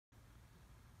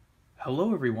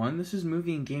Hello everyone, this is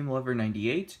Movie and Game Lover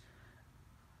 98,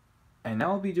 and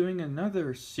now I'll be doing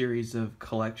another series of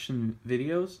collection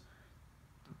videos.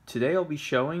 Today I'll be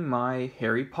showing my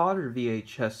Harry Potter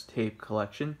VHS tape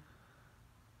collection,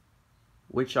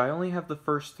 which I only have the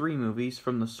first 3 movies,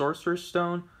 from the Sorcerer's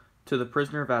Stone to the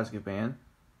Prisoner of Azkaban,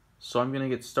 so I'm going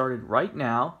to get started right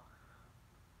now.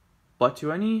 But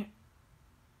to any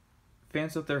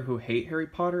fans out there who hate Harry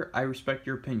Potter, I respect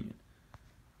your opinion.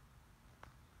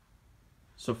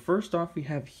 So first off we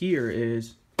have here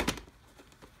is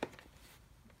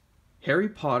Harry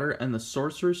Potter and the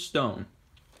Sorcerer's Stone.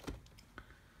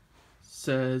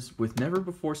 Says, with never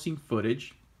before seen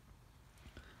footage.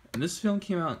 And this film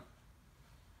came out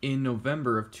in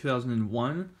November of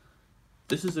 2001.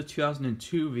 This is a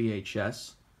 2002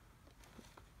 VHS,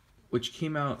 which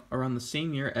came out around the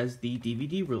same year as the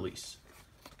DVD release.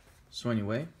 So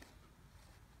anyway,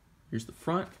 here's the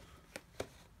front.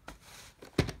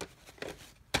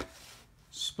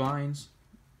 Spines,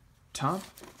 top.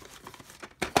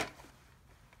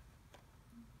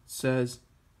 Says,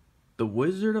 The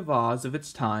Wizard of Oz of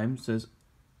its time, says,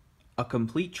 a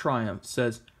complete triumph,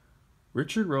 says,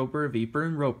 Richard Roper of Eper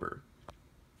and Roper.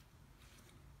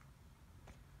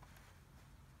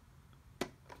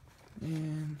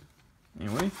 And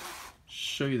anyway,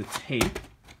 show you the tape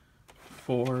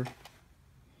for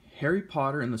Harry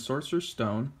Potter and the Sorcerer's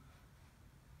Stone,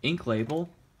 ink label,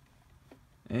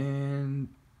 and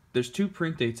there's 2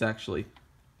 print dates actually,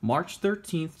 March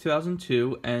 13th,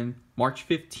 2002 and March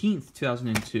 15th,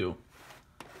 2002.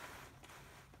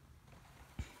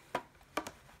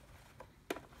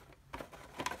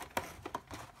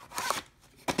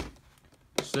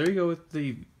 So there you go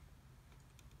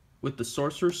with the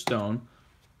Sorcerer's Stone.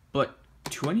 But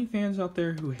to any fans out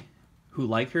there who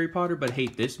like Harry Potter but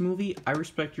hate this movie, I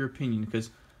respect your opinion,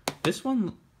 because this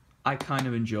one I kind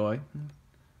of enjoy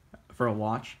for a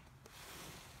watch.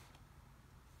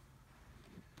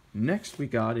 Next we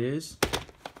got is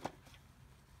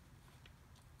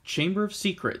Chamber of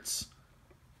Secrets,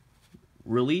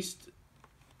 released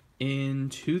in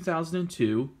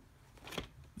 2002.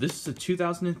 This is a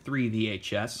 2003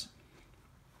 VHS.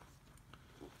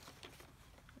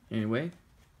 Anyway,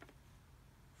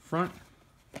 front,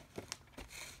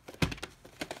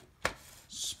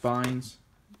 spines,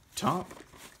 top,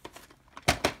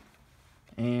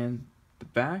 and the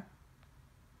back,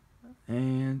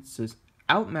 and it says,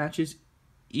 outmatches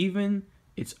even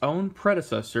its own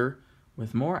predecessor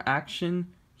with more action,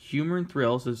 humor, and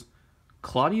thrills, as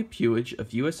Claudia Puig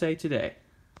of USA Today.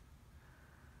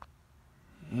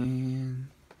 And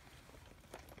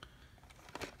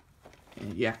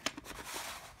yeah.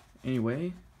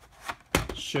 Anyway,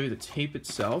 show you the tape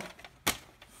itself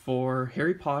for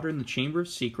Harry Potter and the Chamber of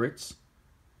Secrets,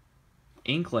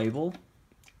 ink label.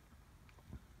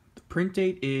 The print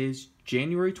date is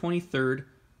January 23rd,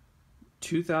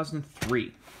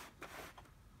 2003.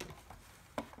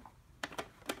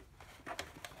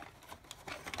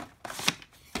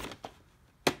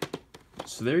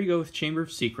 So there you go with Chamber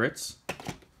of Secrets.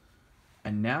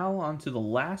 And now on to the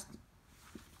last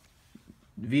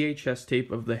VHS tape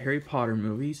of the Harry Potter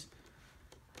movies.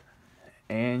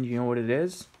 And you know what it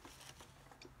is?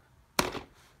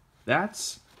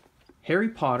 That's Harry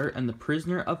Potter and the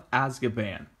Prisoner of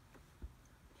Azkaban.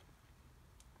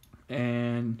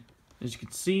 And as you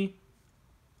can see,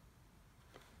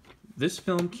 this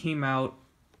film came out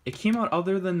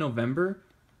other than November,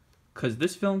 because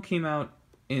this film came out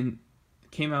in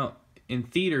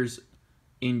theaters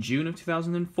in June of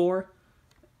 2004,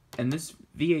 and this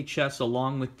VHS,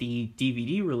 along with the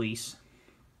DVD release,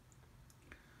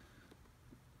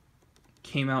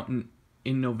 came out in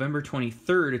November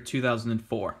 23rd of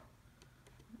 2004.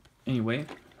 Anyway,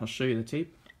 I'll show you the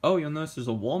tape. Oh, you'll notice there's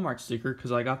a Walmart sticker,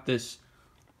 because I got this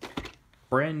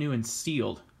brand new and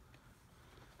sealed.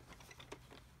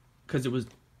 Because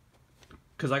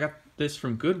I got this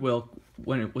from Goodwill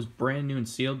when it was brand new and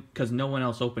sealed, because no one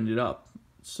else opened it up.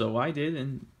 So I did,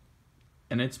 and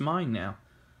it's mine now.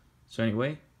 So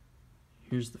anyway,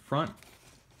 here's the front.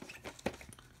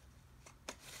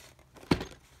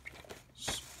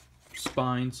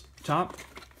 Spines, top.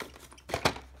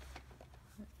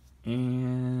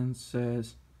 And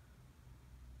says,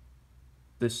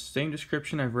 this same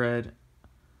description I've read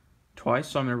twice,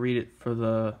 so I'm going to read it for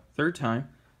the 3rd time.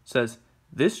 It says,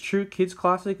 this true kids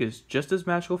classic is just as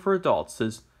magical for adults,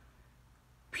 says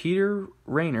Peter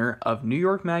Rayner of New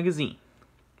York Magazine.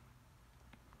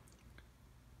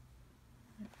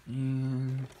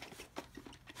 And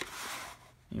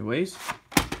anyways,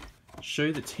 show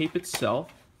you the tape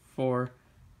itself for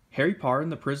Harry Potter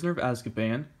and the Prisoner of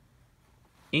Azkaban.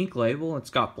 Ink label, it's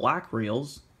got black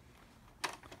reels.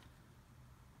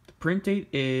 print date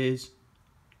is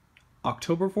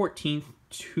October 14th,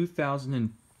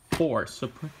 2004. So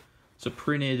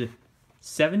printed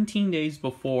 17 days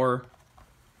before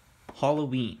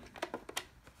Halloween.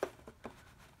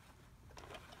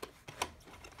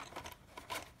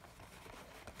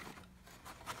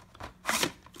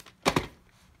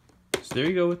 So there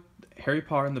you go with Harry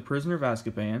Potter and the Prisoner of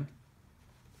Azkaban.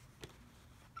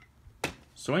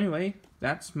 So anyway,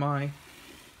 that's my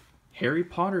Harry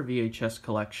Potter VHS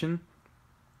collection.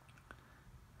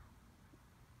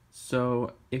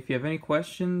 So if you have any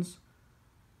questions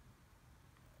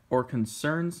or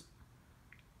concerns,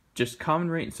 just comment,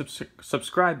 rate, and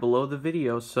subscribe below the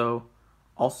video. So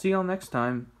I'll see y'all next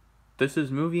time. This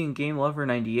is Movie and Game Lover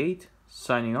 98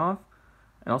 signing off,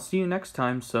 and I'll see you next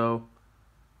time. So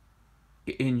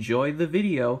enjoy the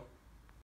video.